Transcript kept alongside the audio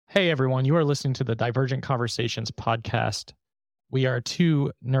Hey everyone, you are listening to the Divergent Conversations podcast. We are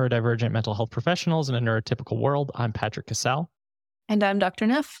two neurodivergent mental health professionals in a neurotypical world. I'm Patrick Casal. And I'm Dr.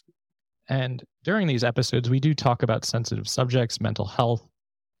 Neff. And during these episodes, we do talk about sensitive subjects, mental health,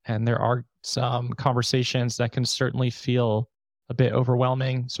 and there are some conversations that can certainly feel a bit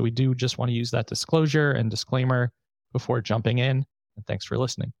overwhelming. So we do just want to use that disclosure and disclaimer before jumping in. And thanks for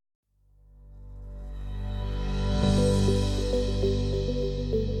listening.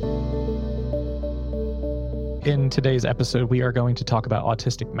 In today's episode, we are going to talk about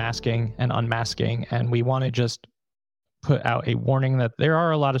autistic masking and unmasking, and we want to just put out a warning that there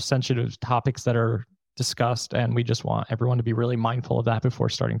are a lot of sensitive topics that are discussed, and we just want everyone to be really mindful of that before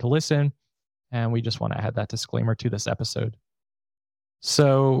starting to listen, and we just want to add that disclaimer to this episode.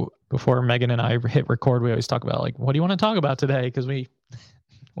 So before Megan and I hit record, we always talk about, like, what do you want to talk about today? Because we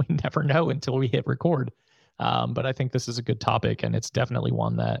never know until we hit record. But I think this is a good topic, and it's definitely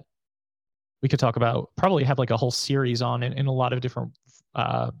one that we could talk about, probably have like a whole series on it in a lot of different,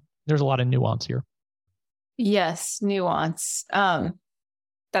 there's a lot of nuance here. Yes, nuance.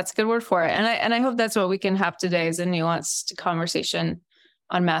 That's a good word for it. And I hope that's what we can have today, is a nuanced conversation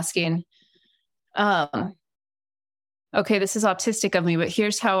on masking. Okay, this is autistic of me, but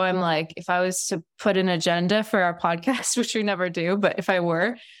here's how I'm like, if I was to put an agenda for our podcast, which we never do, but if I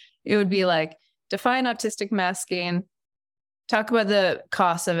were, it would be like, define autistic masking, talk about the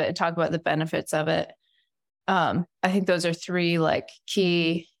costs of it, and talk about the benefits of it. I think those are three like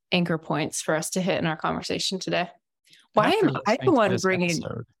key anchor points for us to hit in our conversation today. Why am I the one bringing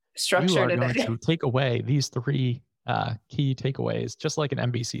structure you are today? going to take away these three key takeaways, just like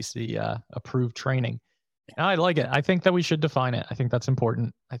an MBCC approved training. And I like it. I think that we should define it. I think that's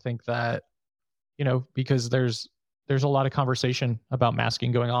important. I think that, because there's a lot of conversation about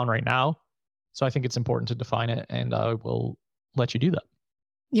masking going on right now. So I think it's important to define it, and I will let you do that.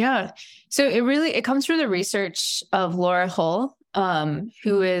 Yeah. So it comes from the research of Laura Hull,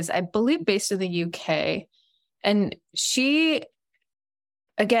 who is, I believe, based in the UK. And she,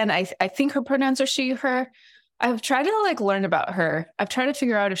 again, I think her pronouns are she, her. I've tried to learn about her. I've tried to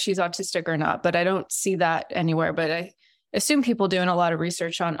figure out if she's autistic or not, but I don't see that anywhere. But I assume people doing a lot of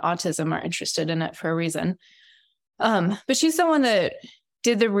research on autism are interested in it for a reason. But she's the one that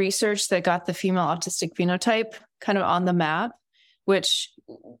did the research that got the female autistic phenotype kind of on the map, which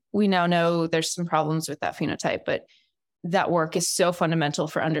we now know there's some problems with that phenotype, but that work is so fundamental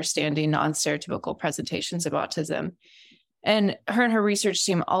for understanding non-stereotypical presentations of autism. And her research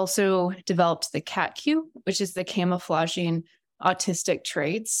team also developed the CATQ, which is the camouflaging autistic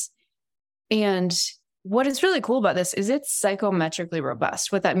traits. And what is really cool about this is it's psychometrically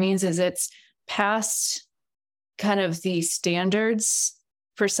robust. What that means is it's past kind of the standards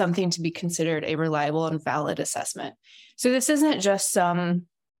for something to be considered a reliable and valid assessment. So this isn't just some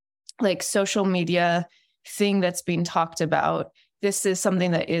social media thing that's being talked about. This is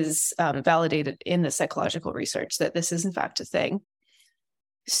something that is validated in the psychological research, that this is in fact a thing.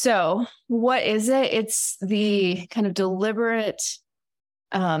 So what is it? It's the kind of deliberate,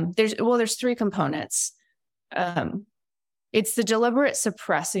 there's three components. It's the deliberate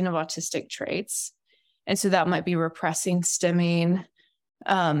suppressing of autistic traits. And so that might be repressing stimming,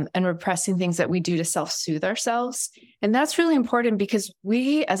 and repressing things that we do to self-soothe ourselves. And that's really important because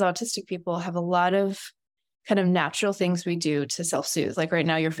we as autistic people have a lot of kind of natural things we do to self-soothe. Like right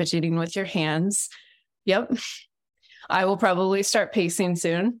now you're fidgeting with your hands. Yep. I will probably start pacing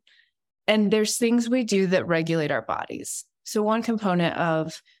soon. And there's things we do that regulate our bodies. So one component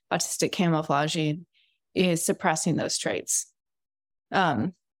of autistic camouflaging is suppressing those traits.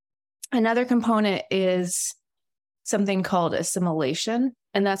 Another component is something called assimilation.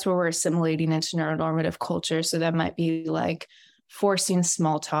 And that's where we're assimilating into neuronormative culture. So that might be like forcing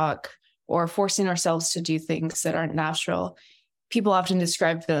small talk or forcing ourselves to do things that aren't natural. People often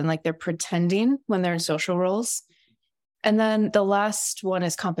describe feeling like they're pretending when they're in social roles. And then the last one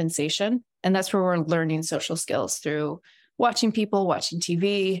is compensation. And that's where we're learning social skills through watching people, watching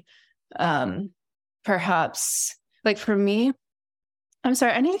TV. Perhaps, like for me, I'm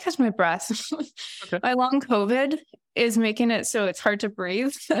sorry, I need to catch my breath. Okay. My long COVID is making it so it's hard to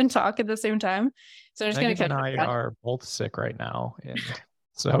breathe and talk at the same time. So I'm just going to catch my breath. I are both sick right now. And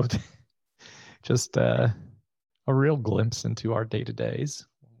so just a real glimpse into our day-to-days.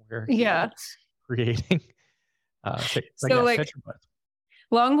 We're creating. So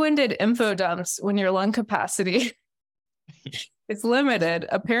long-winded info dumps when your lung capacity is limited,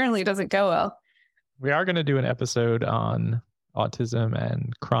 apparently doesn't go well. We are going to do an episode on autism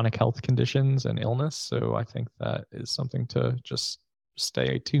and chronic health conditions and illness. So I think that is something to just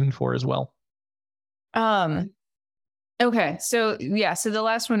stay tuned for as well. Okay. So yeah, so the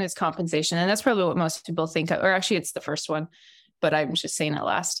last one is compensation. And that's probably what most people think of, or actually it's the first one, but I'm just saying it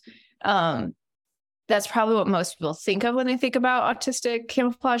last. That's probably what most people think of when they think about autistic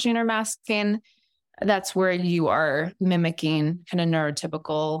camouflaging or masking. That's where you are mimicking kind of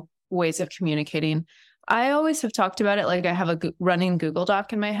neurotypical ways of communicating. I always have talked about it like I have a running Google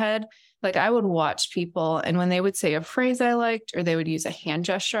Doc in my head. Like I would watch people, and when they would say a phrase I liked or they would use a hand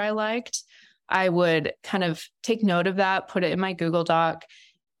gesture I liked, I would kind of take note of that, put it in my Google Doc,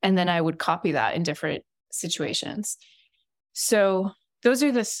 and then I would copy that in different situations. So those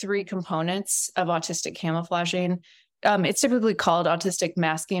are the three components of autistic camouflaging. It's typically called autistic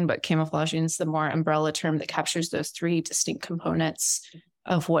masking, but camouflaging is the more umbrella term that captures those three distinct components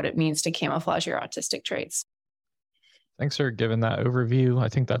of what it means to camouflage your autistic traits. Thanks for giving that overview. I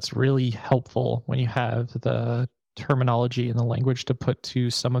think that's really helpful when you have the terminology and the language to put to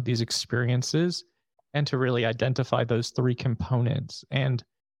some of these experiences and to really identify those three components. And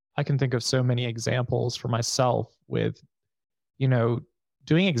I can think of so many examples for myself with,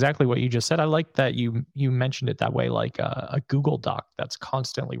 doing exactly what you just said. I like that you mentioned it that way, like a Google Doc that's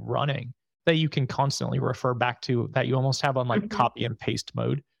constantly running, that you can constantly refer back to, that you almost have on like copy and paste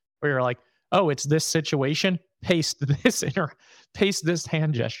mode, where you're like, oh, it's this situation, paste paste this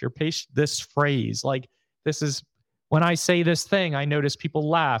hand gesture, paste this phrase. Like, this is when I say this thing, I notice people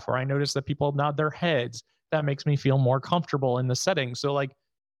laugh, or I notice that people nod their heads. That makes me feel more comfortable in the setting. So like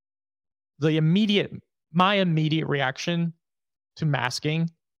my immediate reaction to masking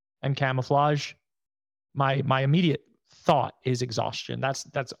and camouflage, my immediate thought is exhaustion.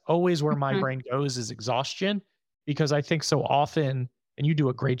 That's always where my brain goes, is exhaustion, because I think so often, and you do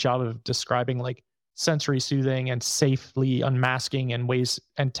a great job of describing like sensory soothing and safely unmasking and ways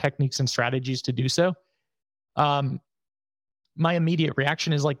and techniques and strategies to do so. My immediate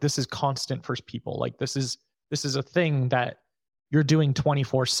reaction is like, this is constant for people. Like this is a thing that you're doing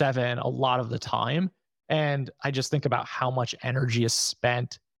 24/7 a lot of the time. And I just think about how much energy is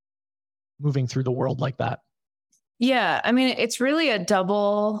spent moving through the world like that. Yeah. I mean, it's really a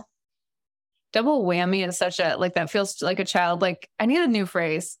double whammy in such a, like, that feels like a child. Like, I need a new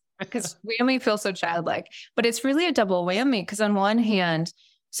phrase because whammy feels so childlike, but it's really a double whammy because on one hand,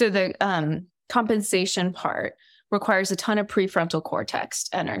 so the compensation part requires a ton of prefrontal cortex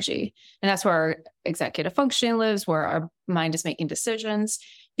energy. And that's where our executive functioning lives, where our mind is making decisions,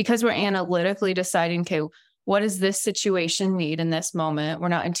 because we're analytically deciding, okay, what does this situation need in this moment? We're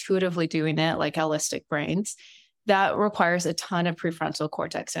not intuitively doing it like holistic brains. That requires a ton of prefrontal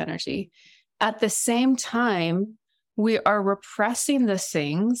cortex energy. At the same time, we are repressing the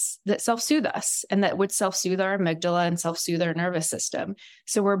things that self-soothe us and that would self-soothe our amygdala and self-soothe our nervous system.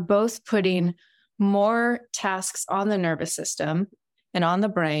 So we're both putting more tasks on the nervous system and on the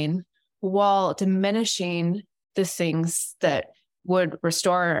brain while diminishing the things that would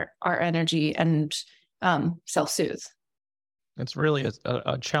restore our energy and self-soothe. It's really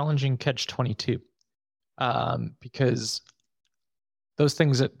a challenging catch-22, because those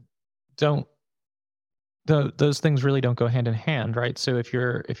things that don't those things really don't go hand in hand, right? So if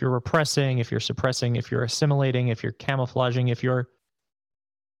you're repressing, if you're suppressing, if you're assimilating, if you're camouflaging, if you're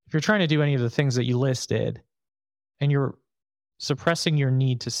trying to do any of the things that you listed, and you're suppressing your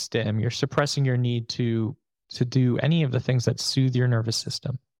need to stim, you're suppressing your need to do any of the things that soothe your nervous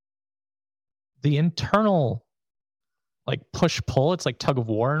system, the internal like push-pull, it's like tug of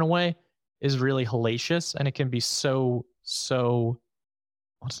war in a way, is really hellacious, and it can be so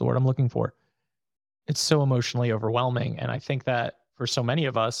what's the word I'm looking for? It's so emotionally overwhelming. And I think that for so many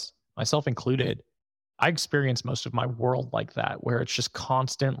of us, myself included, I experience most of my world like that, where it's just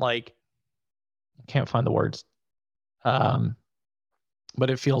constant, like, I can't find the words. But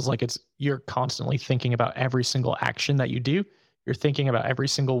it feels like you're constantly thinking about every single action that you do. You're thinking about every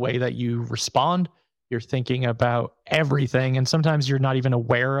single way that you respond. You're thinking about everything. And sometimes you're not even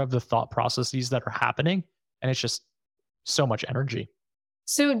aware of the thought processes that are happening. And it's just so much energy.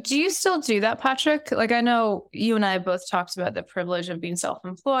 So do you still do that, Patrick? Like, I know you and I both talked about the privilege of being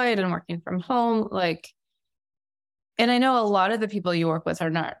self-employed and working from home. Like, and I know a lot of the people you work with are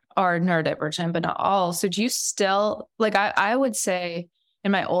neurodivergent, but not all. So do you still, like, I would say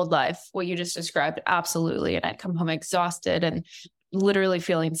in my old life, what you just described, absolutely. And I'd come home exhausted and literally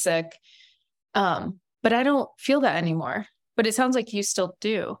feeling sick. But I don't feel that anymore. But it sounds like you still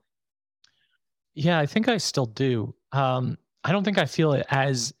do. Yeah, I think I still do. I don't think I feel it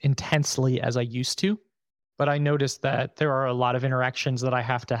as intensely as I used to, but I noticed that there are a lot of interactions that I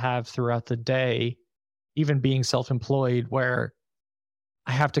have to have throughout the day, even being self-employed, where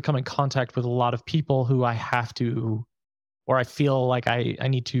I have to come in contact with a lot of people who I have to, or I feel like I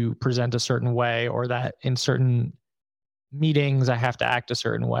need to present a certain way, or that in certain meetings, I have to act a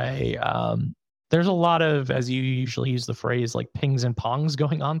certain way. There's a lot of, as you usually use the phrase, like pings and pongs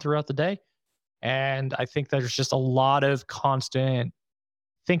going on throughout the day. And I think there's just a lot of constant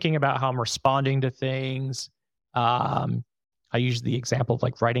thinking about how I'm responding to things. Um, I use the example of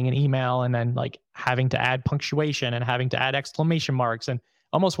like writing an email and then like having to add punctuation and having to add exclamation marks and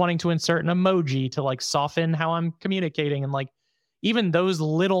almost wanting to insert an emoji to like soften how I'm communicating. And like even those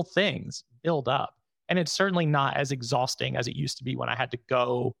little things build up. And it's certainly not as exhausting as it used to be when I had to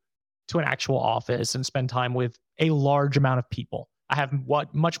go to an actual office and spend time with a large amount of people. I have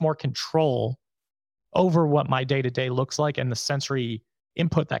much more control over what my day to day looks like and the sensory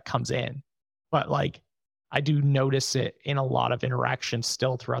input that comes in. But like, I do notice it in a lot of interactions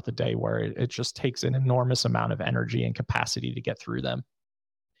still throughout the day where it just takes an enormous amount of energy and capacity to get through them.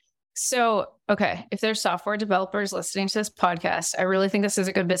 So, okay, if there's software developers listening to this podcast, I really think this is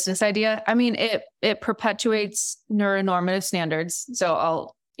a good business idea. I mean, it perpetuates neuronormative standards.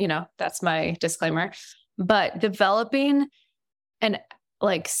 So that's my disclaimer. But developing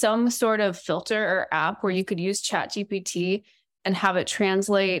like some sort of filter or app where you could use ChatGPT and have it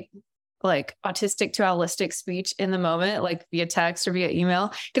translate like autistic to allistic speech in the moment, like via text or via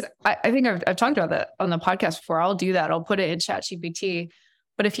email. Because I think I've talked about that on the podcast before. I'll do that. I'll put it in ChatGPT.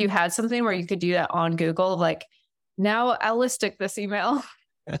 But if you had something where you could do that on Google, like now allistic this email.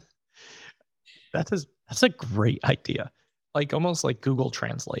 That's a great idea. Like almost like Google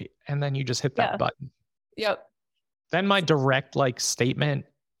Translate. And then you just hit that button. Yep. Then my direct like statement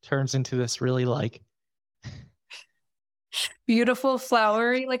turns into this really like beautiful,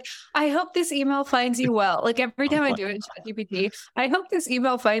 flowery. Like, I hope this email finds you well. Like every time I do it in ChatGPT, I hope this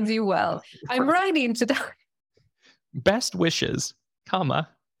email finds you well. I'm writing today. Best wishes, comma,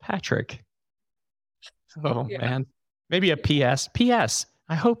 Patrick. Oh man. Maybe a PS. PS.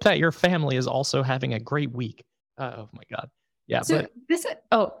 I hope that your family is also having a great week. Oh my God. Yeah. So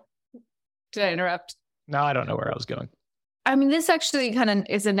did I interrupt? No, I don't know where I was going. I mean, this actually kind of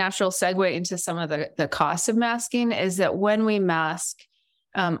is a natural segue into some of the costs of masking, is that when we mask,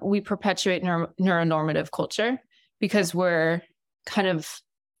 we perpetuate neuronormative culture because we're kind of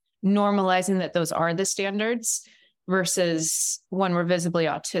normalizing that those are the standards, versus when we're visibly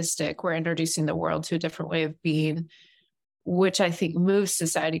autistic, we're introducing the world to a different way of being, which I think moves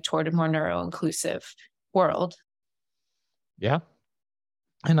society toward a more neuro-inclusive world. Yeah.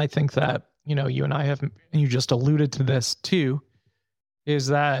 And I think that, you and I have, and you just alluded to this too, is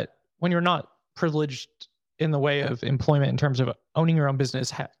that when you're not privileged in the way of employment in terms of owning your own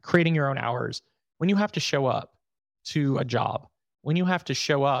business, creating your own hours, when you have to show up to a job, when you have to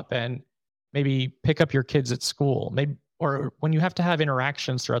show up and maybe pick up your kids at school, or when you have to have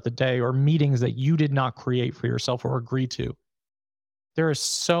interactions throughout the day or meetings that you did not create for yourself or agree to, there is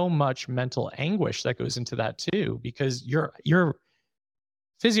so much mental anguish that goes into that too, because you're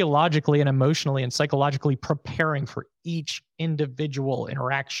physiologically and emotionally and psychologically preparing for each individual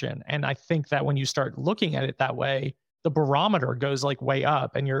interaction. And I think that when you start looking at it that way, the barometer goes like way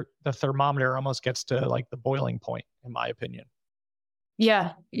up and the thermometer almost gets to like the boiling point, in my opinion.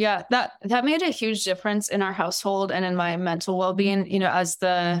 Yeah. That made a huge difference in our household and in my mental well-being, as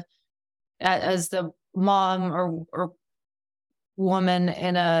the mom or woman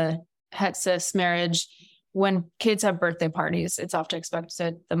in a het cis marriage. When kids have birthday parties, it's often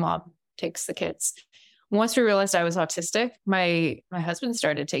expected the mom takes the kids. Once we realized I was autistic, my husband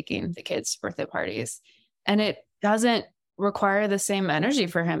started taking the kids' birthday parties, and it doesn't require the same energy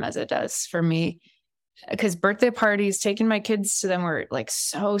for him as it does for me. Because birthday parties, taking my kids to them were like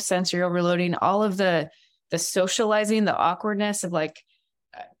so sensory overloading. All of the socializing, the awkwardness of like,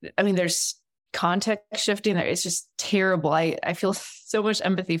 I mean, there's context shifting there. It's just terrible. I feel so much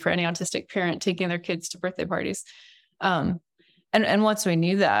empathy for any autistic parent taking their kids to birthday parties. And once we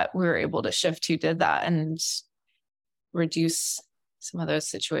knew that, we were able to shift who did that and reduce some of those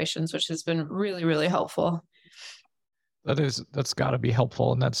situations, which has been really, really helpful. That's got to be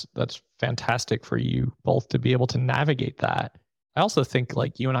helpful. And that's fantastic for you both to be able to navigate that. I also think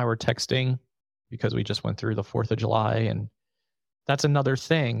like you and I were texting because we just went through the 4th of July, and that's another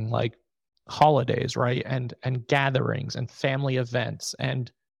thing, like holidays, right? And gatherings and family events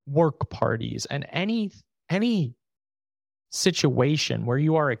and work parties and any situation where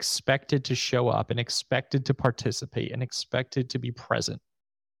you are expected to show up and expected to participate and expected to be present.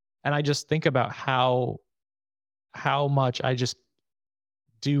 And I just think about how much I just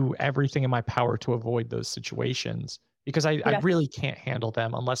do everything in my power to avoid those situations, because I really can't handle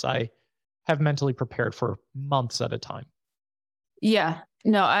them unless I have mentally prepared for months at a time. Yeah,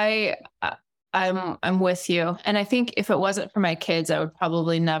 no, I I'm with you. And I think if it wasn't for my kids, I would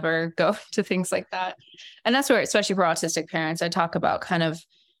probably never go to things like that. And that's where, especially for autistic parents, I talk about kind of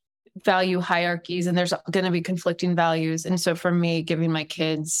value hierarchies, and there's going to be conflicting values. And so for me, giving my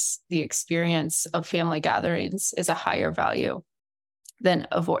kids the experience of family gatherings is a higher value than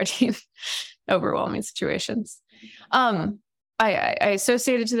avoiding overwhelming situations. I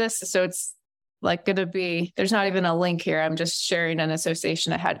associated to this. So it's like going to be, there's not even a link here. I'm just sharing an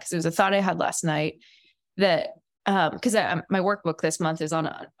association I had because it was a thought I had last night that, because my workbook this month is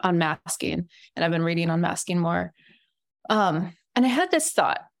on masking, and I've been reading on masking more. And I had this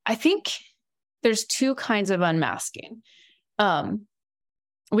thought. I think there's two kinds of unmasking.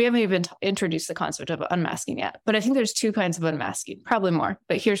 We haven't even introduced the concept of unmasking yet, but I think there's two kinds of unmasking, probably more,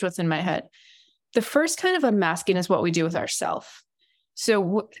 but here's what's in my head. The first kind of unmasking is what we do with ourselves.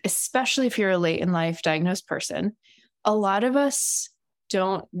 So especially if you're a late in life diagnosed person, a lot of us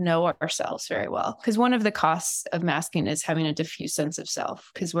don't know ourselves very well, because one of the costs of masking is having a diffuse sense of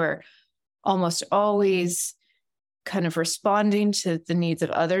self, because we're almost always kind of responding to the needs of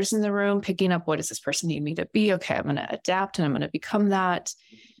others in the room, picking up, what does this person need me to be? Okay, I'm going to adapt and I'm going to become that.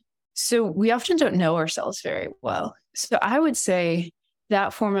 So we often don't know ourselves very well. So I would say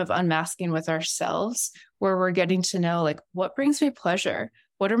that form of unmasking with ourselves, where we're getting to know, like, what brings me pleasure?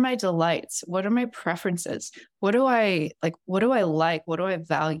 What are my delights? What are my preferences? What do I like? What do I like? What do I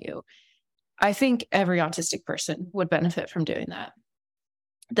value? I think every autistic person would benefit from doing that.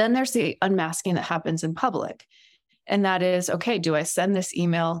 Then there's the unmasking that happens in public. And that is, okay, do I send this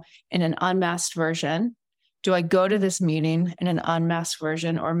email in an unmasked version? Do I go to this meeting in an unmasked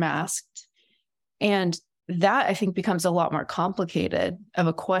version or masked? And that, I think, becomes a lot more complicated of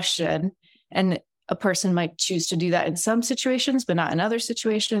a question. And a person might choose to do that in some situations, but not in other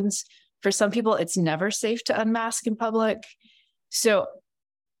situations. For some people, it's never safe to unmask in public. So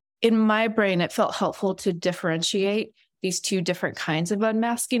in my brain, it felt helpful to differentiate these two different kinds of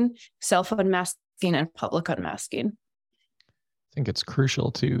unmasking: self-unmasking and public unmasking. I think it's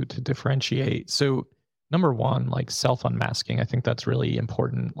crucial to differentiate. So number one, like self-unmasking, I think that's really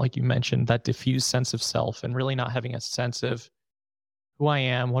important. Like you mentioned, that diffuse sense of self, and really not having a sense of who I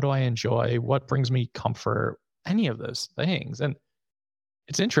am, what do I enjoy, what brings me comfort, any of those things. And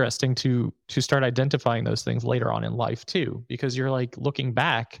it's interesting to start identifying those things later on in life too, because you're like looking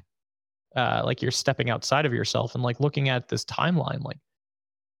back, like you're stepping outside of yourself and like looking at this timeline, like,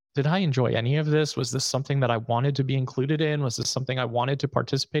 did I enjoy any of this? Was this something that I wanted to be included in? Was this something I wanted to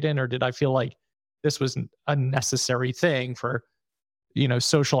participate in? Or did I feel like this was a necessary thing for,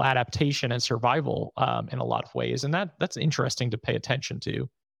 social adaptation and survival, in a lot of ways? And that's interesting to pay attention to.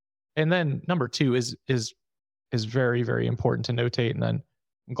 And then number two is very, very important to notate. And then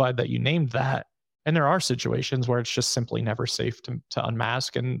I'm glad that you named that. And there are situations where it's just simply never safe to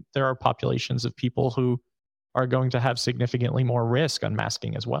unmask. And there are populations of people who are going to have significantly more risk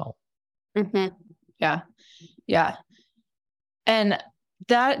unmasking as well. Mm-hmm. Yeah. Yeah. And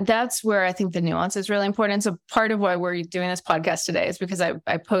that's where I think the nuance is really important. So part of why we're doing this podcast today is because I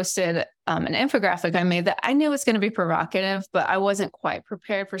posted an infographic I made that I knew was going to be provocative, but I wasn't quite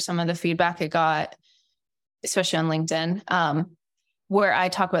prepared for some of the feedback I got, especially on LinkedIn, where I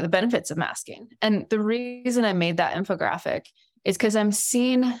talk about the benefits of masking. And the reason I made that infographic is because I'm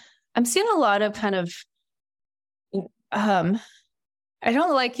seeing a lot of kind of, I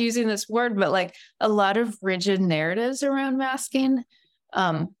don't like using this word, but like a lot of rigid narratives around masking,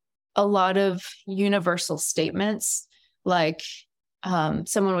 a lot of universal statements, like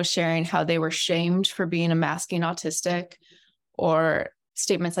someone was sharing how they were shamed for being a masking autistic, or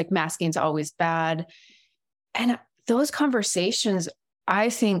statements like masking's always bad. And those conversations, I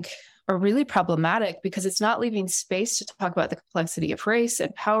think, are really problematic because it's not leaving space to talk about the complexity of race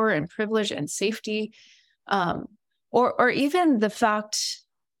and power and privilege and safety. Or even the fact,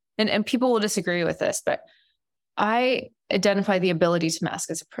 and people will disagree with this, but I identify the ability to mask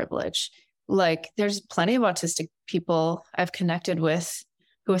as a privilege. Like, there's plenty of autistic people I've connected with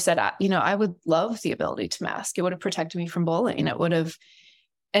who have said, I would love the ability to mask. It would have protected me from bullying. It would have.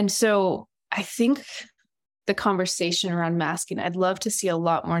 And so I think the conversation around masking, I'd love to see a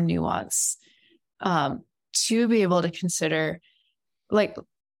lot more nuance, to be able to consider, like,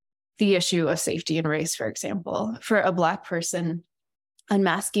 the issue of safety and race, for example. For a Black person,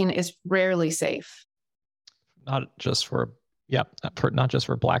 unmasking is rarely safe. Not just for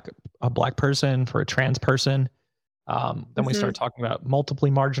a Black person, for a trans person. Then we start talking about multiply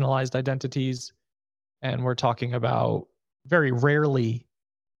marginalized identities, and we're talking about very rarely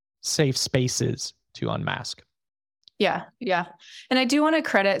safe spaces to unmask. Yeah. And I do want to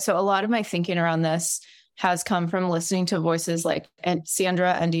credit, so a lot of my thinking around this has come from listening to voices like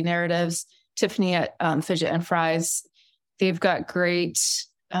Sandra, ND Narratives, Tiffany at Fidget and Fries. They've got great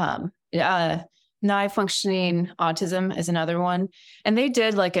nigh functioning autism is another one. And they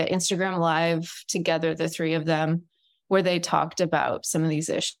did like an Instagram live together, the three of them, where they talked about some of these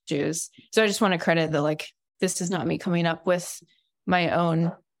issues. So I just want to credit that, like, this is not me coming up with my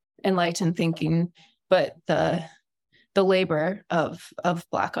own enlightened thinking, but the labor of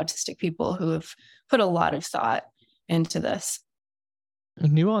Black autistic people who have put a lot of thought into this.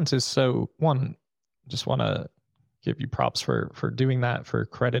 Nuance is so one. Just want to give you props for doing that, for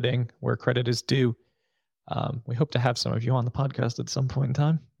crediting where credit is due. We hope to have some of you on the podcast at some point in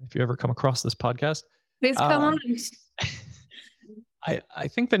time, if you ever come across this podcast. Please come on. I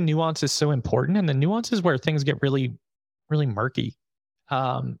think the nuance is so important, and the nuance is where things get really, really murky,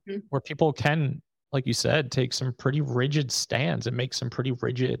 where people can, like you said, take some pretty rigid stands and make some pretty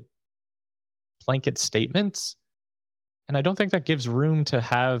rigid blanket statements. And I don't think that gives room to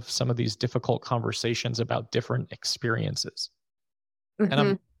have some of these difficult conversations about different experiences. And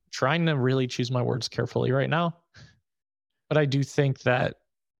I'm trying to really choose my words carefully right now. But I do think that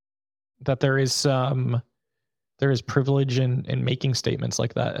there is privilege in making statements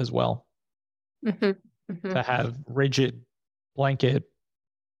like that as well. To have rigid, blanket,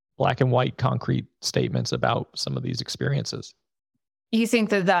 black and white, concrete statements about some of these experiences. You think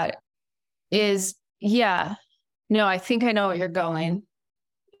that is, yeah. No, I think I know what you're going.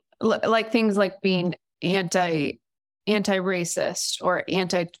 Like things like being anti-racist or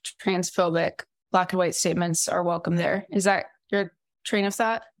anti-transphobic, black and white statements are welcome there. Is that your train of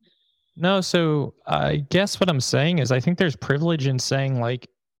thought? No, so I guess what I'm saying is I think there's privilege in saying like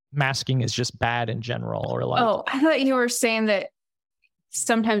masking is just bad in general, or like. Oh, I thought you were saying that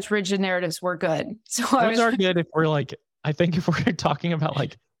sometimes rigid narratives were good. So those are good if we're like, I think if we're talking about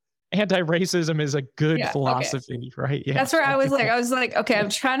like anti-racism is a good philosophy, right? Yeah, that's where I was like, okay, I'm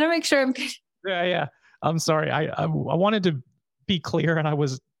trying to make sure I'm. Yeah. I'm sorry. I wanted to be clear, and I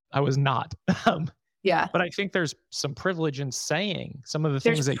was not. Yeah. But I think there's some privilege in saying some of the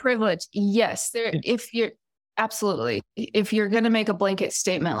things. There's privilege. Yes. If you're if you're going to make a blanket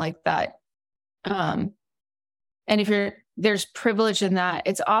statement like that, and if there's privilege in that,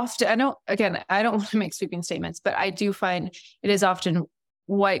 it's often, I don't want to make sweeping statements, but I do find it is often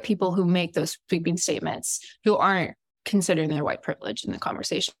white people who make those sweeping statements who aren't considering their white privilege in the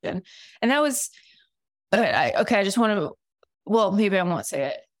conversation. And that was, I just want to, well, maybe I won't say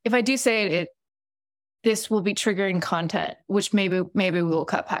it. If I do say it, this will be triggering content, which maybe we will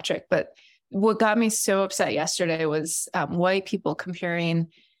cut Patrick. But what got me so upset yesterday was white people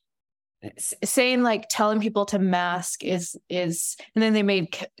saying like telling people to mask is, and then they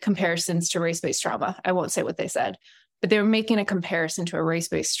made comparisons to race-based trauma. I won't say what they said, but they were making a comparison to a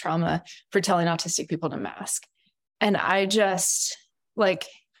race-based trauma for telling autistic people to mask. And I just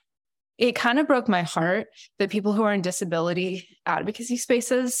it kind of broke my heart that people who are in disability advocacy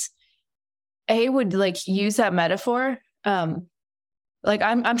spaces, would use that metaphor. I'm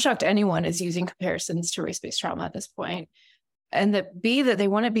shocked anyone is using comparisons to race-based trauma at this point. And that they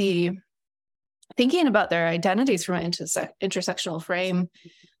want to be thinking about their identities from an intersectional frame.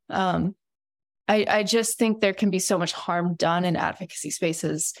 I just think there can be so much harm done in advocacy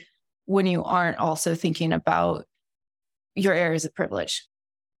spaces when you aren't also thinking about your areas of privilege.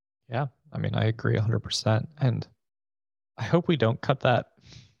 Yeah, I mean, I agree 100%. And I hope we don't cut that.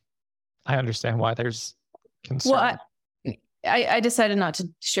 I understand why there's concern. Well, I decided not to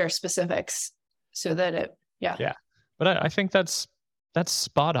share specifics so that Yeah. But I think that's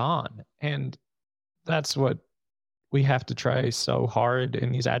spot on. And that's what we have to try so hard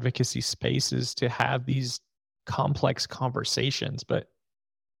in these advocacy spaces, to have these complex conversations. But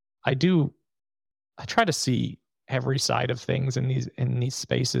I try to see every side of things in these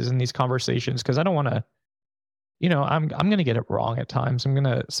spaces, in these conversations, because I don't want to, I'm going to get it wrong at times. I'm going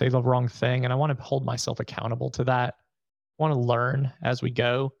to say the wrong thing, and I want to hold myself accountable to that. I want to learn as we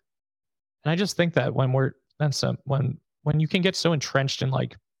go. And I just think that when you can get so entrenched in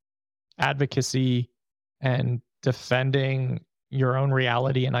like advocacy and defending your own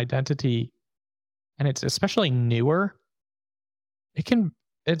reality and identity, and it's especially newer,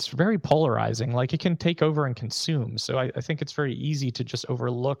 it's very polarizing. Like, it can take over and consume. So I think it's very easy to just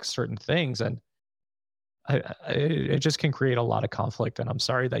overlook certain things, and it just can create a lot of conflict. And I'm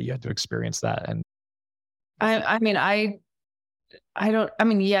sorry that you had to experience that. And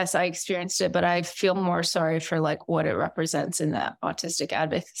yes, I experienced it, but I feel more sorry for like what it represents in the autistic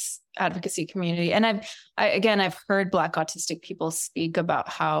advocacy community. And I've heard Black autistic people speak about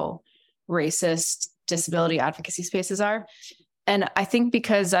how racist disability advocacy spaces are. And I think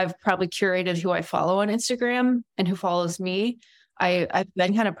because I've probably curated who I follow on Instagram and who follows me, I've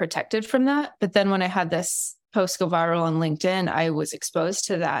been kind of protected from that. But then when I had this post go viral on LinkedIn, I was exposed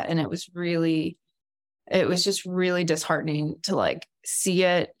to that. And it was just really disheartening to like see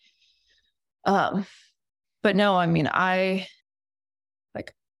it. But no, I mean, I'm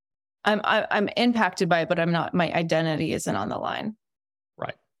impacted by it, but I'm not, my identity isn't on the line.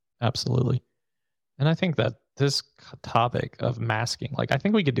 Right. Absolutely. And I think that this topic of masking, like, I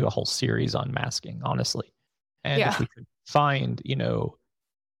think we could do a whole series on masking, honestly. And Yeah. if we could find,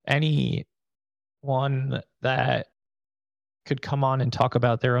 anyone that could come on and talk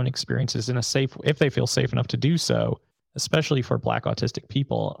about their own experiences in a safe, if they feel safe enough to do so, especially for Black autistic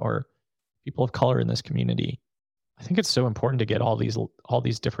people or people of color in this community. I think it's so important to get all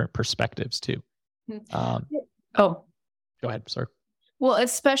these different perspectives too. Oh, Go ahead, sir. well,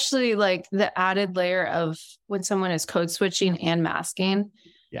 especially like the added layer of when someone is code switching and masking.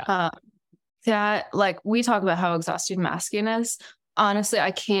 Yeah. That, like, we talk about how exhausting masking is. Honestly,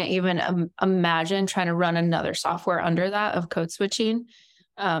 I can't even imagine trying to run another software under that of code switching.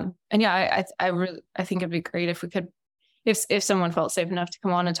 And yeah, I think it'd be great if we could, if someone felt safe enough to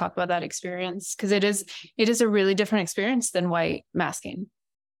come on and talk about that experience, because it is a really different experience than white masking.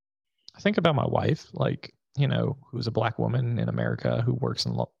 I think about my wife, like, who's a Black woman in America who works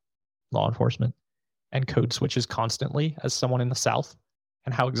in law enforcement and code switches constantly as someone in the South,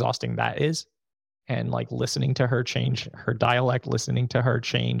 and how exhausting that is. And like listening to her change her dialect, listening to her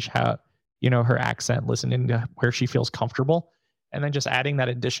change how, her accent, listening to where she feels comfortable, and then just adding that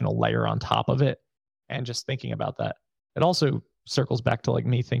additional layer on top of it and just thinking about that. It also circles back to like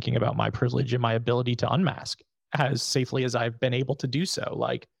me thinking about my privilege and my ability to unmask as safely as I've been able to do so.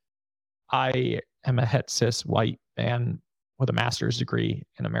 Like, I am a het cis white man with a master's degree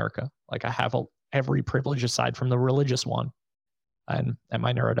in America. Like, I have every privilege aside from the religious one and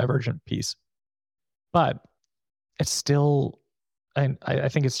my neurodivergent piece. But it's still, and I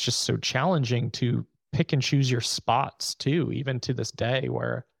think it's just so challenging to pick and choose your spots too, even to this day,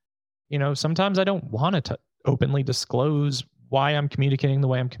 where, sometimes I don't want to openly disclose why I'm communicating the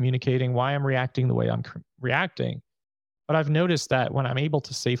way I'm communicating, why I'm reacting the way I'm reacting. But I've noticed that when I'm able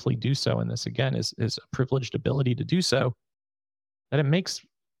to safely do so, and this again is a privileged ability to do so, that it makes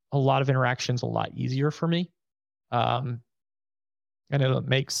a lot of interactions a lot easier for me. And it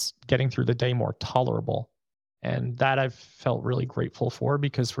makes getting through the day more tolerable. And that I've felt really grateful for,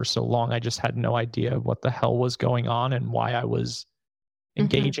 because for so long I just had no idea what the hell was going on and why I was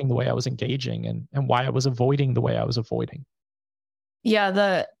engaging the way I was engaging, and why I was avoiding the way I was avoiding.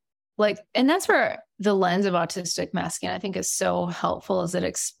 Yeah, and that's where the lens of autistic masking, I think, is so helpful, as it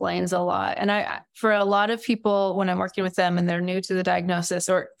explains a lot. And for a lot of people, when I'm working with them and they're new to the diagnosis,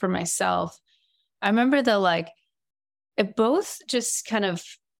 or for myself, I remember it both just kind of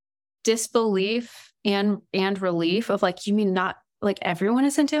disbelief and relief of like, you mean not like everyone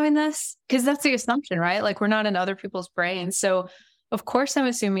isn't doing this? Because that's the assumption, right? Like, we're not in other people's brains. So of course I'm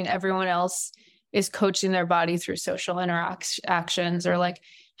assuming everyone else is coaching their body through social interactions, or like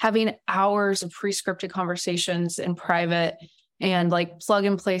having hours of pre-scripted conversations in private and like plug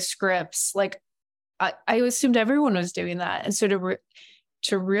and play scripts. Like I assumed everyone was doing that. And so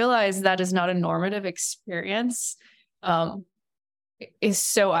to realize that is not a normative experience is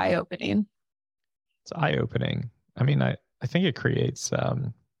so eye-opening. It's eye-opening. I mean, I think it creates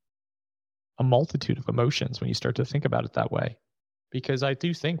a multitude of emotions when you start to think about it that way. Because I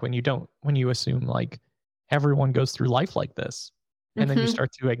do think when you assume like everyone goes through life like this, and then you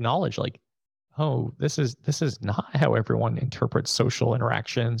start to acknowledge like, oh, this is not how everyone interprets social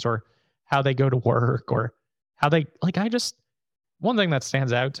interactions, or how they go to work, or how they like. One thing that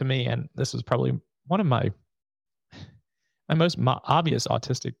stands out to me, and this is probably one of my most obvious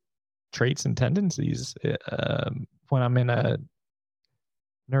autistic traits and tendencies when I'm in a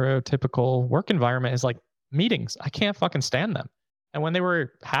neurotypical work environment, is like meetings. I can't fucking stand them. And when they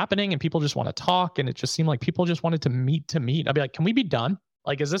were happening and people just want to talk, and it just seemed like people just wanted to meet, I'd be like, can we be done?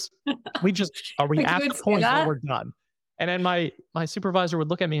 Like, are we at the point where we're done? And then my supervisor would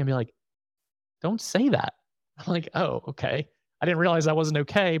look at me and be like, don't say that. I'm like, oh, okay. I didn't realize that wasn't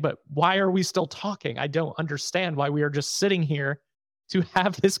okay, but why are we still talking? I don't understand why we are just sitting here to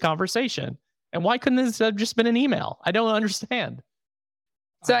have this conversation. And why couldn't this have just been an email? I don't understand.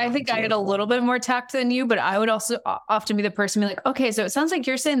 So I think I had a little bit more tact than you, but I would also often be the person be like, okay, so it sounds like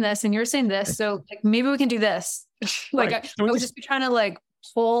you're saying this and you're saying this. So like, maybe we can do this. Like right. I would just be trying to like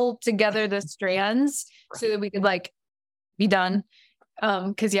pull together the strands so that we could like be done.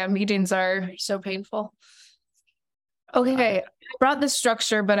 Cause yeah, meetings are so painful. Okay. I brought the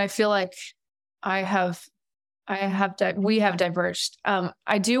structure, but I feel like we have diverged.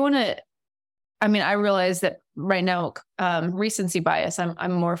 I do want to I mean, I realize that right now, recency bias,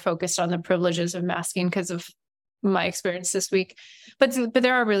 I'm more focused on the privileges of masking because of my experience this week. But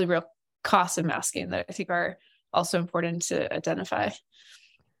there are really real costs of masking that I think are also important to identify.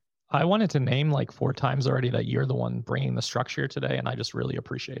 I wanted to name like 4 times already that you're the one bringing the structure today, and I just really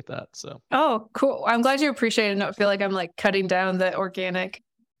appreciate that. So, Oh, cool. I'm glad you appreciate it and don't feel like I'm like cutting down the organic.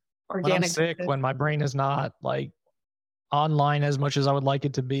 when I'm sick, when my brain is not like online as much as I would like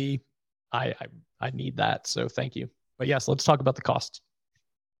it to be, I I need that. So thank you. But yes, let's talk about the costs.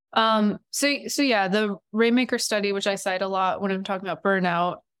 So yeah, the Rainmaker study, which I cite a lot when I'm talking about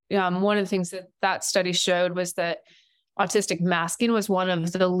burnout, one of the things that study showed was that autistic masking was one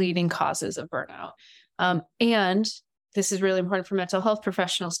of the leading causes of burnout. And this is really important for mental health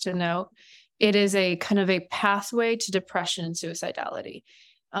professionals to know. It is a kind of a pathway to depression and suicidality.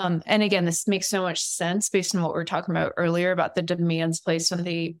 And again, this makes so much sense based on what we were talking about earlier about the demands placed on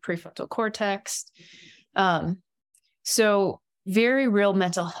the prefrontal cortex. So very real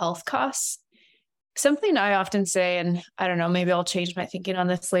mental health costs. Something I often say, and I don't know, maybe I'll change my thinking on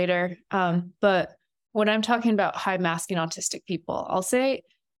this later. But when I'm talking about high masking autistic people, I'll say,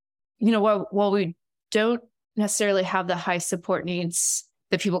 while we don't necessarily have the high support needs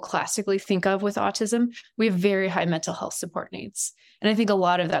that people classically think of with autism, we have very high mental health support needs. And I think a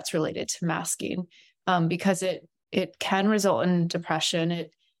lot of that's related to masking, because it can result in depression.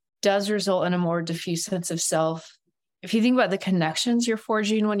 It does result in a more diffuse sense of self. If you think about the connections you're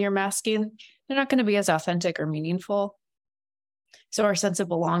forging when you're masking, they're not going to be as authentic or meaningful. So our sense of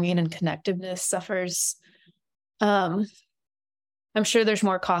belonging and connectiveness suffers. I'm sure there's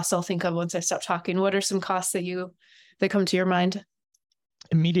more costs I'll think of once I stop talking. What are some costs that come to your mind?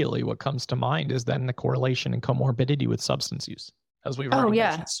 Immediately, what comes to mind is then the correlation and comorbidity with substance use, as we've already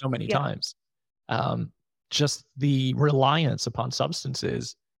mentioned so many times. Just the reliance upon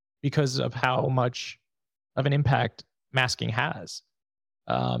substances because of how much of an impact masking has,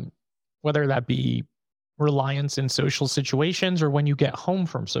 whether that be reliance in social situations or when you get home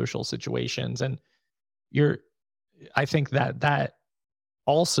from social situations. And I think that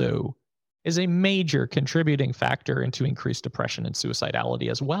also is a major contributing factor into increased depression and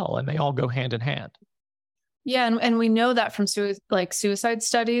suicidality as well. And they all go hand in hand. Yeah. And we know that from suicide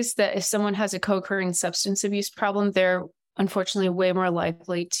studies that if someone has a co-occurring substance abuse problem, they're unfortunately way more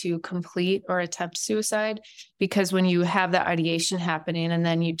likely to complete or attempt suicide, because when you have that ideation happening and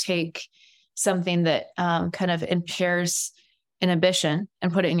then you take something that kind of impairs inhibition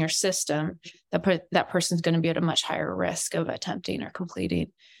and put it in your system, that person's going to be at a much higher risk of attempting or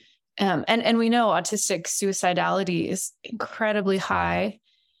completing. And we know autistic suicidality is incredibly high.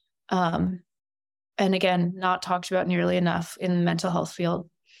 And again, not talked about nearly enough in the mental health field.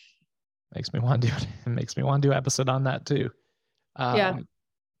 Makes me want to do it. It makes me want to do an episode on that too. Yeah.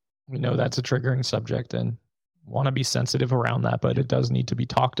 We know that's a triggering subject and want to be sensitive around that, but it does need to be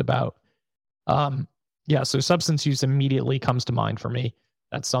talked about. So substance use immediately comes to mind for me.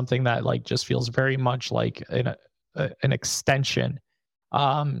 That's something that like just feels very much like an extension.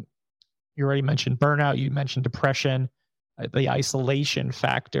 You already mentioned burnout. You mentioned depression, the isolation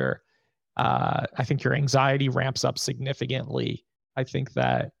factor. I think your anxiety ramps up significantly. I think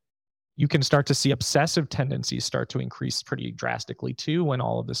that you can start to see obsessive tendencies start to increase pretty drastically too when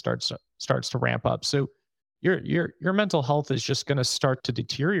all of this starts to ramp up. So your mental health is just going to start to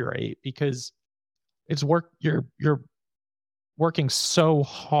deteriorate because you're working so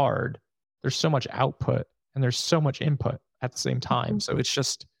hard. There's so much output and there's so much input at the same time. So it's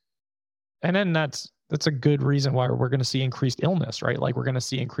just, and then that's a good reason why we're going to see increased illness, right? Like we're going to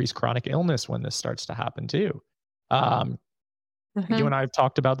see increased chronic illness when this starts to happen too. You and I have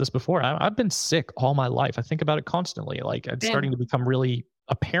talked about this before. I've been sick all my life. I think about it constantly. Like it's starting to become really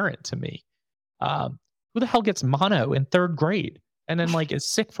apparent to me. Who the hell gets mono in 3rd grade and then like is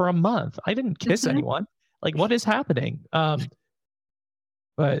sick for a month? I didn't kiss anyone. Like what is happening?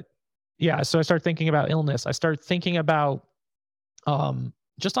 But yeah, so I start thinking about illness. I start thinking about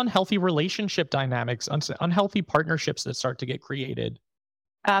just unhealthy relationship dynamics, unhealthy partnerships that start to get created.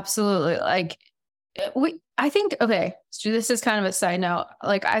 Absolutely. Like I think, okay, so this is kind of a side note.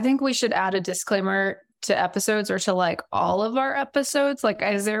 Like, I think we should add a disclaimer to episodes or to like all of our episodes. Like,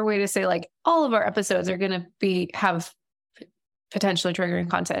 is there a way to say like all of our episodes are going to have potentially triggering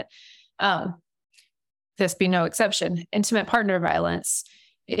content? This be no exception. Intimate partner violence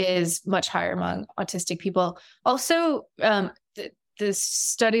is much higher among autistic people. Also, the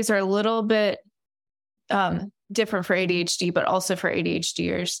studies are a little bit different for ADHD, but also for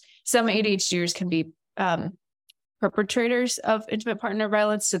ADHDers. Some ADHDers can be perpetrators of intimate partner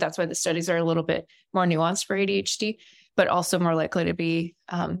violence. So that's why the studies are a little bit more nuanced for ADHD, but also more likely to be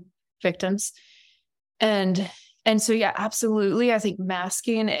victims. And so, yeah, absolutely. I think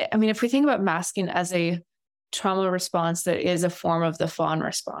masking, I mean, if we think about masking as a trauma response that is a form of the fawn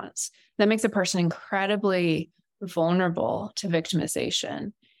response, that makes a person incredibly vulnerable to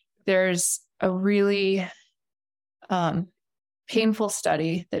victimization. There's a really painful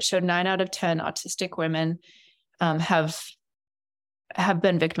study that showed 9 out of 10 autistic women have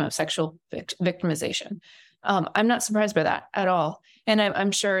been victim of sexual victimization. I'm not surprised by that at all. And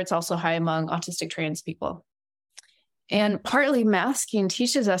I'm sure it's also high among autistic trans people. And partly masking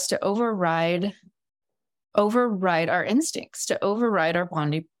teaches us to override our instincts, to override our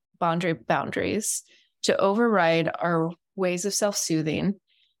boundaries, to override our ways of self-soothing.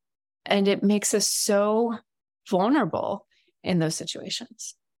 And it makes us so vulnerable in those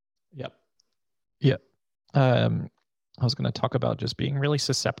situations. Yep. Yep. I was going to talk about just being really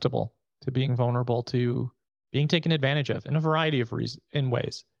susceptible to being vulnerable to being taken advantage of in a variety of ways.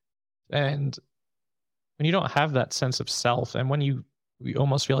 And when you don't have that sense of self, and when you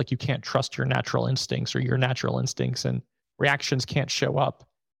almost feel like you can't trust your natural instincts, or your natural instincts and reactions can't show up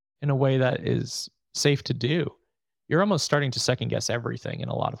in a way that is safe to do, you're almost starting to second guess everything in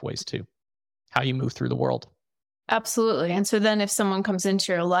a lot of ways too, how you move through the world. Absolutely. And so then if someone comes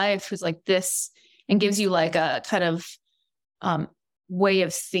into your life who's like this and gives you like a kind of way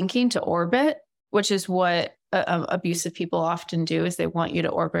of thinking to orbit, which is what abusive people often do, is they want you to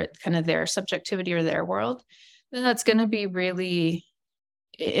orbit kind of their subjectivity or their world, then that's going to be really,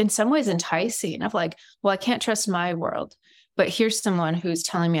 in some ways, enticing, of like, well, I can't trust my world, but here's someone who's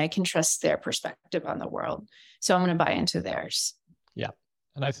telling me I can trust their perspective on the world, so I'm going to buy into theirs. Yeah.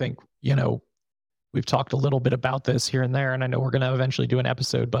 And I think, we've talked a little bit about this here and there, and I know we're going to eventually do an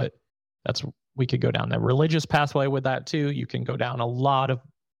episode, but we could go down that religious pathway with that too. You can go down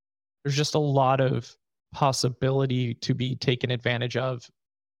there's just a lot of possibility to be taken advantage of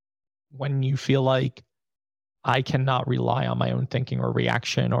when you feel like I cannot rely on my own thinking or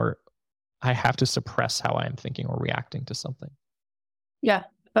reaction, or I have to suppress how I am thinking or reacting to something. Yeah,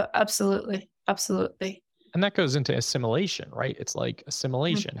 absolutely. Absolutely. And that goes into assimilation, right? It's like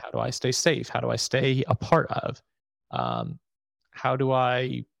assimilation. How do I stay safe? How do I stay a part of? How do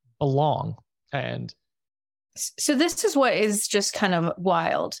I belong? And so this is what is just kind of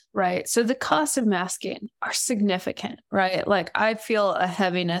wild, right? So the costs of masking are significant, right? Like I feel a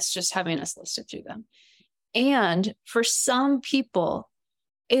heaviness just having us listed through them. And for some people,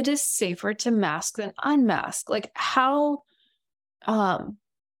 it is safer to mask than unmask. Like how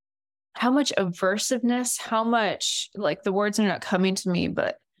much aversiveness, how much, like the words are not coming to me,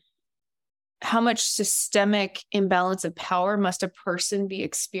 but how much systemic imbalance of power must a person be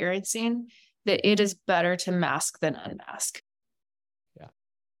experiencing that it is better to mask than unmask? Yeah,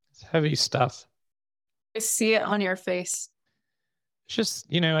 it's heavy stuff. I see it on your face. It's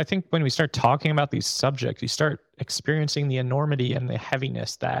just, I think when we start talking about these subjects, you start experiencing the enormity and the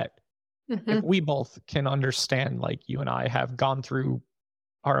heaviness that if we both can understand, like you and I have gone through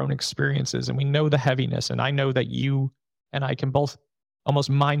our own experiences, and we know the heaviness, and I know that you and I can both almost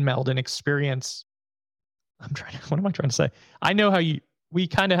mind meld and experience. What am I trying to say? I know how we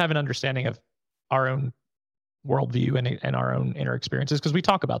kind of have an understanding of our own worldview and our own inner experiences, because we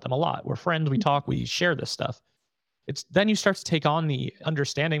talk about them a lot. We're friends, we share this stuff. It's then you start to take on the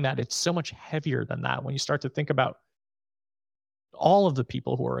understanding that it's so much heavier than that when you start to think about all of the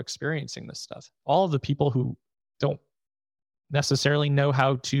people who are experiencing this stuff, all of the people who don't necessarily know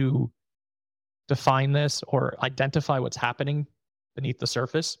how to define this or identify what's happening beneath the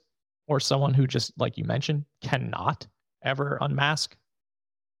surface, or someone who just, like you mentioned, cannot ever unmask.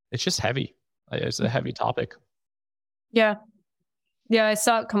 It's just heavy. It's a heavy topic. Yeah. I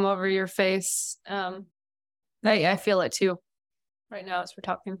saw it come over your face. I feel it too right now as we're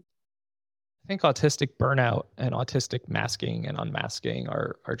talking. I think autistic burnout and autistic masking and unmasking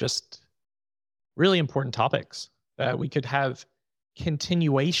are just really important topics that we could have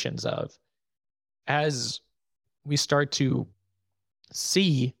continuations of as we start to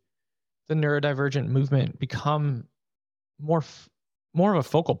see the neurodivergent movement become more of a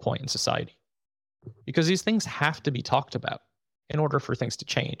focal point in society, because these things have to be talked about in order for things to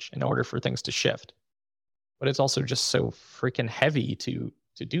change, in order for things to shift. But it's also just so freaking heavy to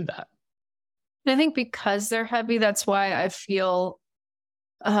do that. I think because they're heavy, that's why I feel,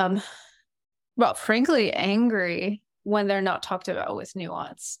 frankly, angry when they're not talked about with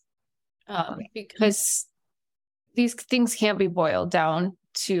nuance. Because these things can't be boiled down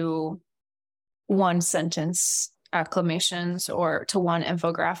to one sentence acclamations or to one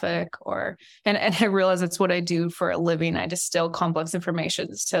infographic and I realize it's what I do for a living. I distill complex information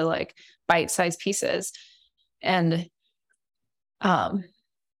to like bite-sized pieces. And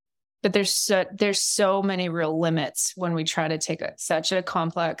But there's so many real limits when we try to take such a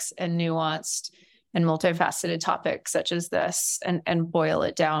complex and nuanced and multifaceted topic such as this and boil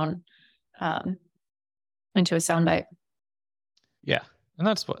it down into a soundbite. Yeah. And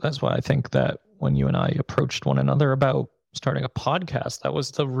that's why I think that when you and I approached one another about starting a podcast, that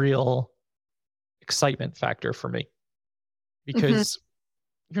was the real excitement factor for me, because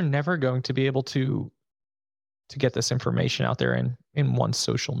you're never going to be able to get this information out there in one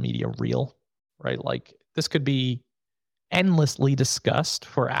social media reel, right? Like, this could be endlessly discussed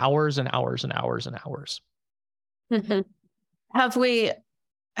for hours and hours and hours and hours. Mm-hmm. Have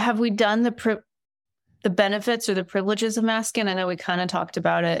we done the benefits or the privileges of masking? I know we kind of talked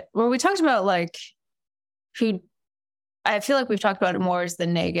about it. Well, we talked about like I feel like we've talked about it more as the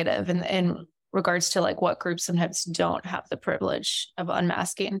negative in regards to like what groups sometimes don't have the privilege of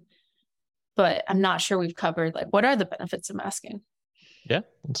unmasking. But I'm not sure we've covered like what are the benefits of masking. Yeah,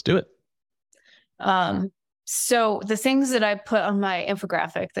 let's do it. So the things that I put on my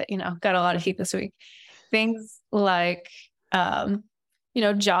infographic that, got a lot of heat this week, things like,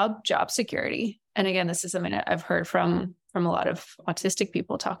 job security. And again, this is something I've heard from a lot of autistic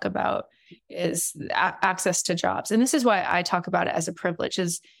people talk about, is access to jobs. And this is why I talk about it as a privilege,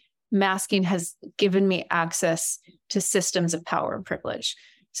 is masking has given me access to systems of power and privilege.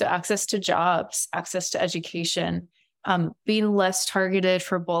 So access to jobs, access to education, being less targeted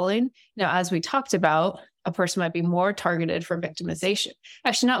for bullying. Now, as we talked about, a person might be more targeted for victimization.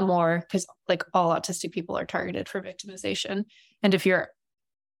 Actually, not more, because like all autistic people are targeted for victimization. And if you're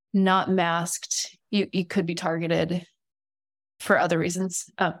not masked, you could be targeted for other reasons.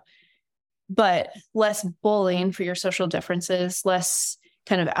 But less bullying for your social differences, less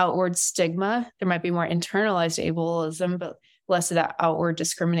kind of outward stigma. There might be more internalized ableism, but less of that outward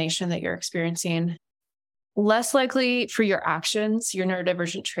discrimination that you're experiencing. Less likely for your actions, your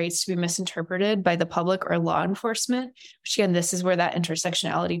neurodivergent traits, to be misinterpreted by the public or law enforcement, which again, this is where that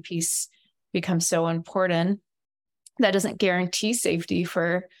intersectionality piece becomes so important. That doesn't guarantee safety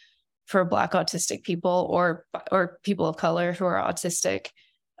for Black autistic people or people of color who are autistic.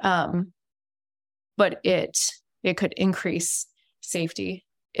 But it could increase safety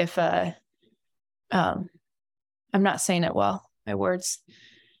if I'm not saying it well, my words.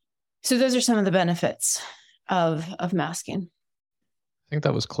 So those are some of the benefits of masking. I think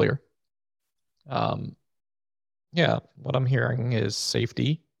that was clear. Yeah, what I'm hearing is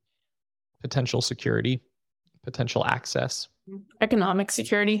safety, potential security, potential access. Economic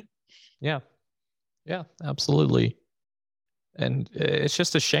security. Yeah, absolutely. And it's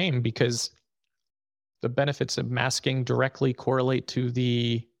just a shame because the benefits of masking directly correlate to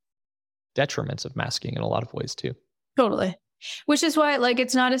the detriments of masking in a lot of ways too. Totally. Which is why, like,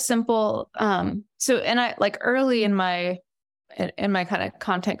 it's not as simple. So, and I like early in my kind of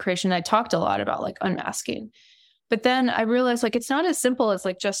content creation, I talked a lot about like unmasking, but then I realized like, it's not as simple as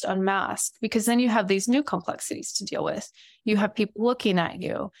like just unmask, because then you have these new complexities to deal with. You have people looking at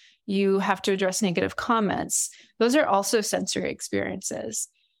you. You have to address negative comments. Those are also sensory experiences.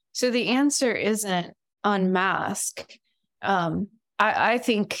 So the answer isn't unmask. I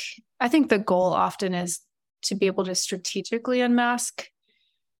think the goal often is to be able to strategically unmask.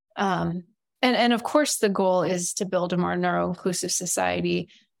 And of course, the goal is to build a more neuro-inclusive society,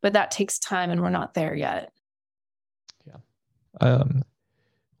 but that takes time and we're not there yet. Yeah.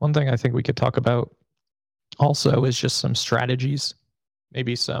 One thing I think we could talk about also is just some strategies,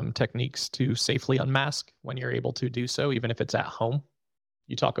 maybe some techniques to safely unmask when you're able to do so, even if it's at home.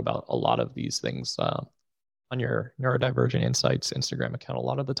 You talk about a lot of these things on your Neurodivergent Insights Instagram account a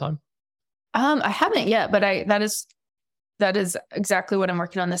lot of the time. I haven't yet, but that is exactly what I'm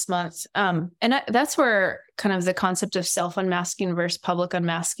working on this month. And that's where kind of the concept of self-unmasking versus public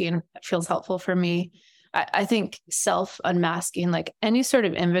unmasking feels helpful for me. I think self-unmasking, like any sort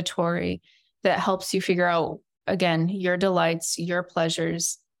of inventory that helps you figure out, again, your delights, your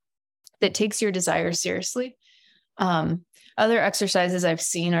pleasures, that takes your desires seriously. Other exercises I've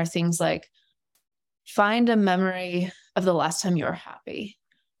seen are things like find a memory of the last time you were happy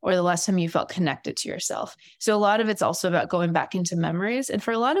or the last time you felt connected to yourself. So a lot of it's also about going back into memories. And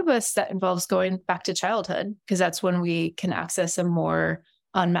for a lot of us, that involves going back to childhood, because that's when we can access a more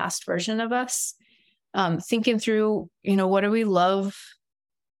unmasked version of us. Thinking through, what do we love?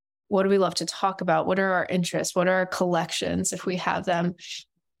 What do we love to talk about? What are our interests? What are our collections, if we have them?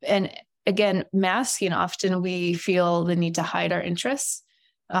 And again, masking, often we feel the need to hide our interests.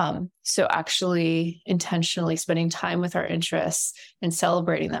 So actually intentionally spending time with our interests and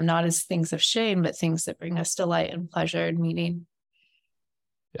celebrating them, not as things of shame, but things that bring us delight and pleasure and meaning.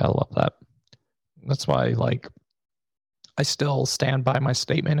 Yeah, I love that. That's why, I still stand by my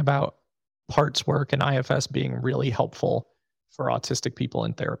statement about parts work and IFS being really helpful for autistic people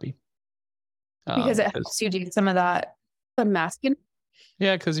in therapy. Because it helps you do some of that unmasking.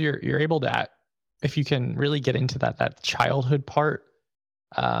 Yeah, because you're able to, if you can really get into that childhood part,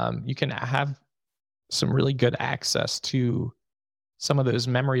 you can have some really good access to some of those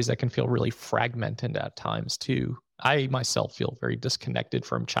memories that can feel really fragmented at times too. I myself feel very disconnected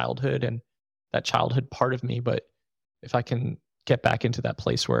from childhood and that childhood part of me, but if I can get back into that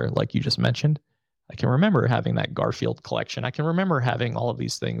place where, like you just mentioned, I can remember having that Garfield collection. I can remember having all of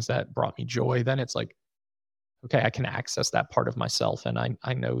these things that brought me joy. Then it's like, okay, I can access that part of myself, and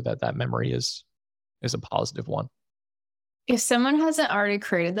I know that memory is a positive one. If someone hasn't already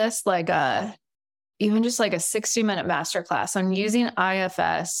created this, like even just like a 60-minute masterclass on using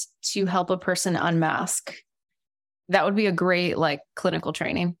IFS to help a person unmask, that would be a great like clinical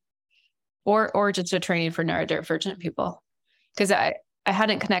training, or just a training for neurodivergent people. Because I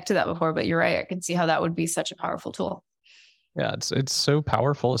hadn't connected that before, but you're right. I can see how that would be such a powerful tool. Yeah, it's so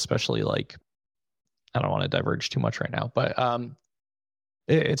powerful, especially like, I don't want to diverge too much right now, but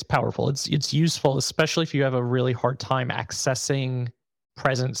it's powerful. It's useful, especially if you have a really hard time accessing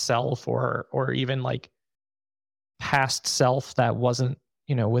present self or even like past self that wasn't,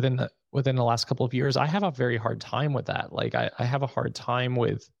 within the last couple of years. I have a very hard time with that. Like I have a hard time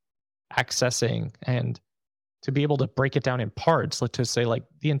with accessing, and to be able to break it down in parts, like to say like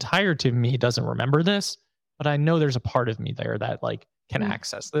the entirety of me doesn't remember this, but I know there's a part of me there that like can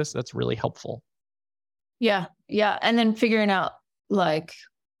access this. That's really helpful. Yeah. Yeah. And then figuring out like,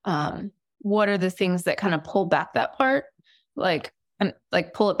 what are the things that kind of pull back that part? Like, and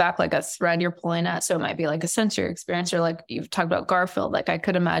like pull it back like a thread you're pulling at. So it might be like a sensory experience, or like you've talked about Garfield. Like I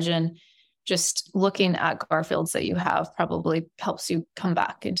could imagine just looking at Garfields that you have probably helps you come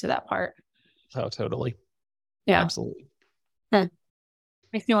back into that part. Oh, totally. Yeah. Absolutely.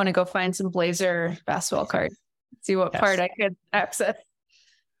 Makes me want to go find some Blazer basketball cards, see what part I could access.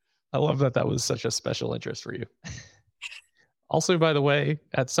 I love that was such a special interest for you. Also, by the way,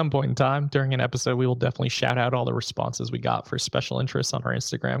 at some point in time during an episode, we will definitely shout out all the responses we got for special interests on our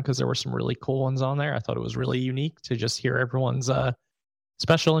Instagram, because there were some really cool ones on there. I thought it was really unique to just hear everyone's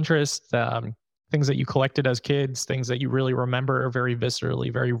special interest, things that you collected as kids, things that you really remember very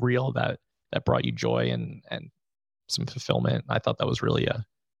viscerally, very real, that brought you joy and some fulfillment. I thought that was really a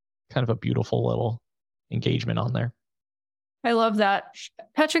kind of a beautiful little engagement on there. I love that.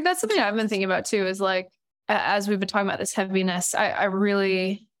 Patrick, that's something I've been thinking about too, is like, as we've been talking about this heaviness, I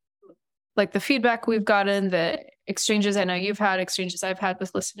really like the feedback we've gotten, the exchanges I know you've had, exchanges I've had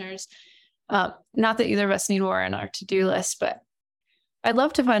with listeners. Not that either of us need more on our to-do list, but I'd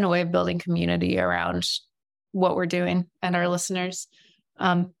love to find a way of building community around what we're doing and our listeners.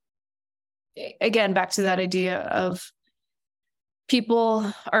 Again, back to that idea of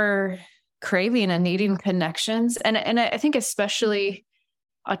people are craving and needing connections. And I think especially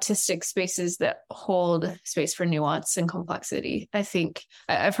autistic spaces that hold space for nuance and complexity. I think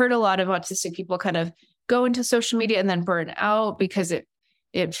I've heard a lot of autistic people kind of go into social media and then burn out because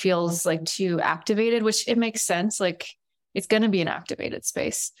it feels like too activated, which it makes sense. Like it's going to be an activated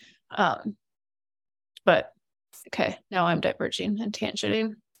space. But okay, now I'm diverging and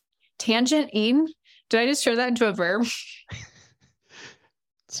tangenting. Tangenting? Did I just turn that into a verb?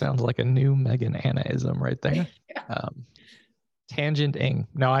 Sounds like a new Megan Anna-ism right there. Yeah. Tangenting.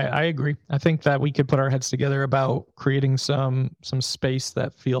 No, I agree. I think that we could put our heads together about creating some space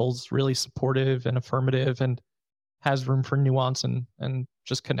that feels really supportive and affirmative and has room for nuance and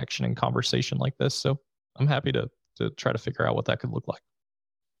just connection and conversation like this. So I'm happy to try to figure out what that could look like.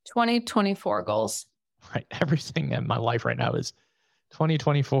 2024 goals. Right. Everything in my life right now is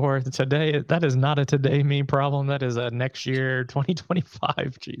 2024. Today, that is not a today me problem. That is a next year,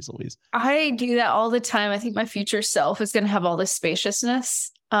 2025. Jeez Louise. I do that all the time. I think my future self is going to have all this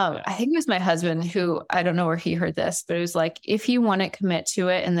spaciousness. I think it was my husband who, I don't know where he heard this, but it was like, if you want to commit to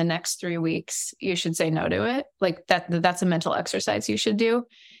it in the next 3 weeks, you should say no to it. Like that's a mental exercise you should do.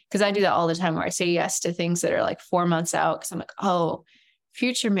 Because I do that all the time where I say yes to things that are like 4 months out. Because I'm like, oh,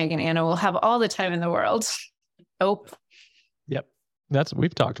 future Megan Anna will have all the time in the world. Nope. Yep.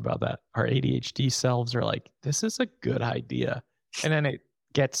 We've talked about that. Our ADHD selves are like, this is a good idea. And then it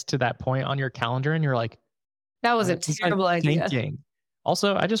gets to that point on your calendar and you're like, that was a terrible idea.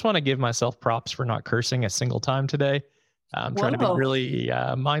 Also, I just want to give myself props for not cursing a single time today. I'm trying to be really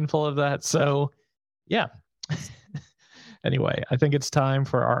mindful of that. So yeah. Anyway, I think it's time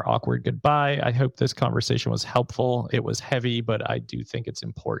for our awkward goodbye. I hope this conversation was helpful. It was heavy, but I do think it's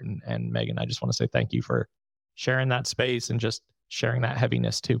important. And Megan, I just want to say thank you for sharing that space and just sharing that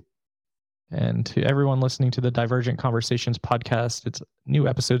heaviness too. And to everyone listening to the Divergent Conversations podcast, its new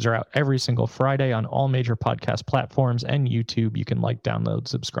episodes are out every single Friday on all major podcast platforms and YouTube. You can like, download,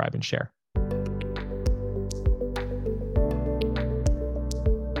 subscribe, and share.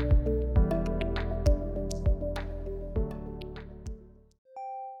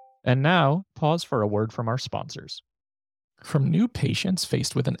 And now, pause for a word from our sponsors. From new patients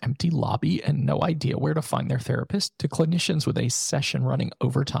faced with an empty lobby and no idea where to find their therapist, to clinicians with a session running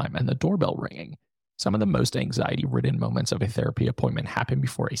overtime and the doorbell ringing, some of the most anxiety-ridden moments of a therapy appointment happen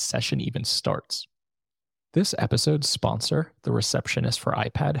before a session even starts. This episode's sponsor, the Receptionist for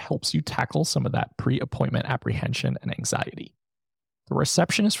iPad, helps you tackle some of that pre-appointment apprehension and anxiety. The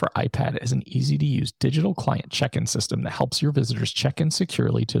Receptionist for iPad is an easy-to-use digital client check-in system that helps your visitors check in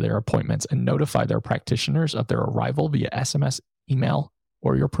securely to their appointments and notify their practitioners of their arrival via SMS, email,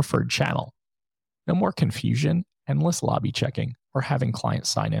 or your preferred channel. No more confusion, endless lobby checking, or having clients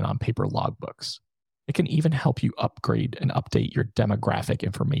sign in on paper logbooks. It can even help you upgrade and update your demographic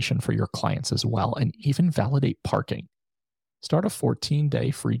information for your clients as well, and even validate parking. Start a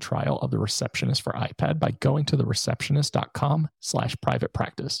 14-day free trial of the Receptionist for iPad by going to thereceptionist.com/private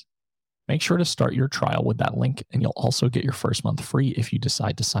practice. Make sure to start your trial with that link, and you'll also get your first month free if you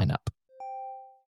decide to sign up.